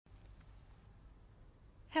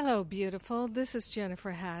Hello, beautiful. This is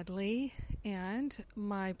Jennifer Hadley, and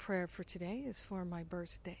my prayer for today is for my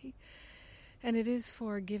birthday, and it is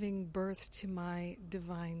for giving birth to my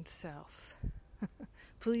divine self.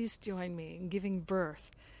 Please join me in giving birth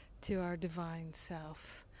to our divine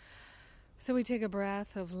self. So we take a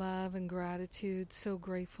breath of love and gratitude, so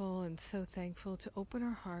grateful and so thankful to open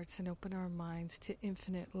our hearts and open our minds to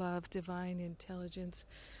infinite love, divine intelligence,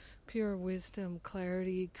 pure wisdom,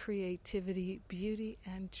 clarity, creativity, beauty,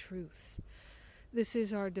 and truth. This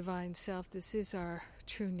is our divine self. This is our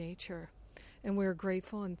true nature. And we're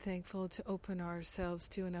grateful and thankful to open ourselves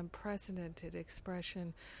to an unprecedented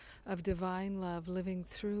expression of divine love living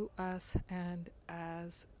through us and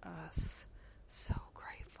as us. So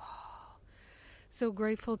grateful. So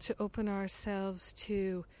grateful to open ourselves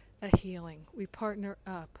to a healing. We partner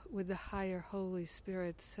up with the higher Holy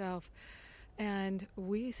Spirit self, and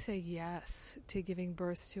we say yes to giving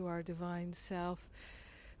birth to our divine self.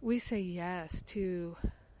 We say yes to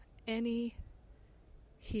any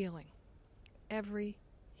healing, every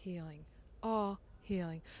healing, all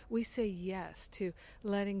healing. We say yes to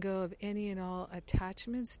letting go of any and all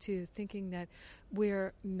attachments to thinking that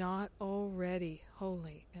we're not already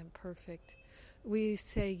holy and perfect. We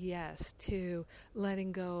say yes to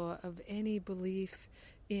letting go of any belief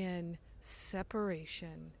in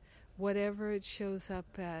separation, whatever it shows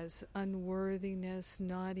up as, unworthiness,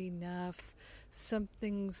 not enough,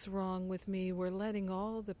 something's wrong with me. We're letting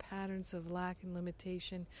all the patterns of lack and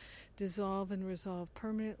limitation dissolve and resolve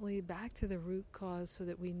permanently back to the root cause so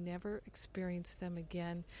that we never experience them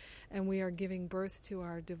again. And we are giving birth to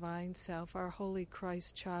our divine self, our holy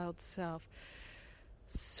Christ child self.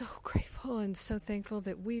 So grateful and so thankful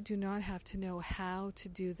that we do not have to know how to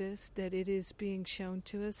do this, that it is being shown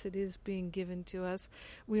to us, it is being given to us.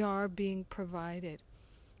 We are being provided.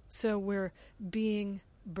 So we're being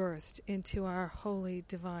birthed into our holy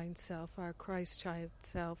divine self, our Christ child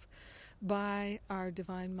self, by our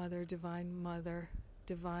divine mother,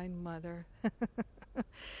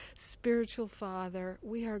 spiritual father.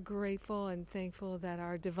 We are grateful and thankful that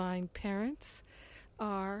our divine parents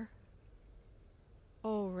are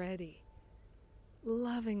already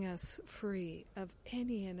loving us free of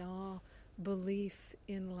any and all belief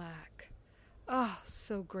in lack.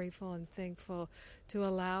 So grateful and thankful to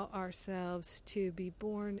allow ourselves to be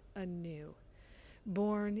born anew,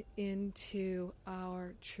 born into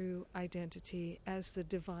our true identity as the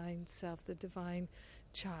divine self, the divine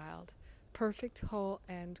child, perfect, whole,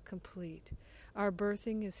 and complete. Our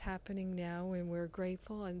birthing is happening now, and we're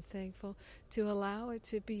grateful and thankful to allow it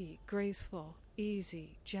to be graceful,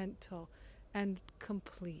 easy, gentle, and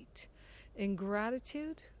complete. In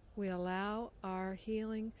gratitude, we allow our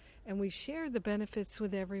healing, and we share the benefits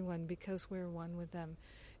with everyone because we're one with them.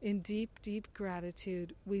 In deep, deep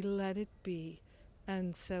gratitude, we let it be,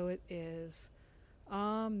 and so it is.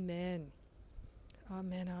 Amen.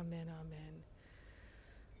 Amen, amen, amen.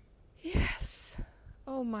 Yes.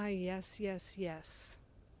 Oh my, yes, yes, yes.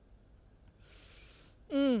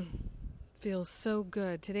 Feels so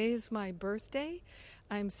good. Today is my birthday.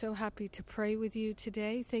 I'm so happy to pray with you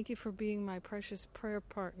today. Thank you for being my precious prayer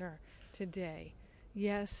partner today.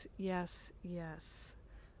 Yes, yes, yes.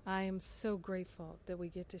 I am so grateful that we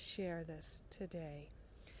get to share this today.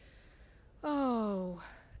 Oh,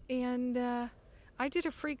 and I did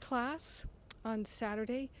a free class on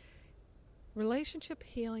Saturday, Relationship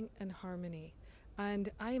Healing and Harmony. And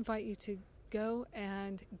I invite you to go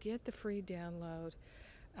and get the free download.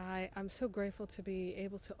 I'm so grateful to be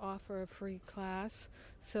able to offer a free class,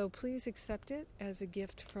 so please accept it as a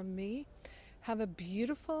gift from me. Have a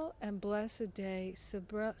beautiful and blessed day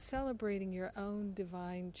celebrating your own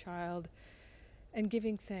divine child and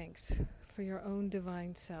giving thanks for your own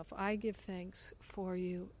divine self. I give thanks for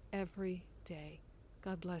you every day.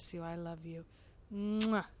 God bless you. I love you.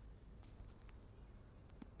 Mwah.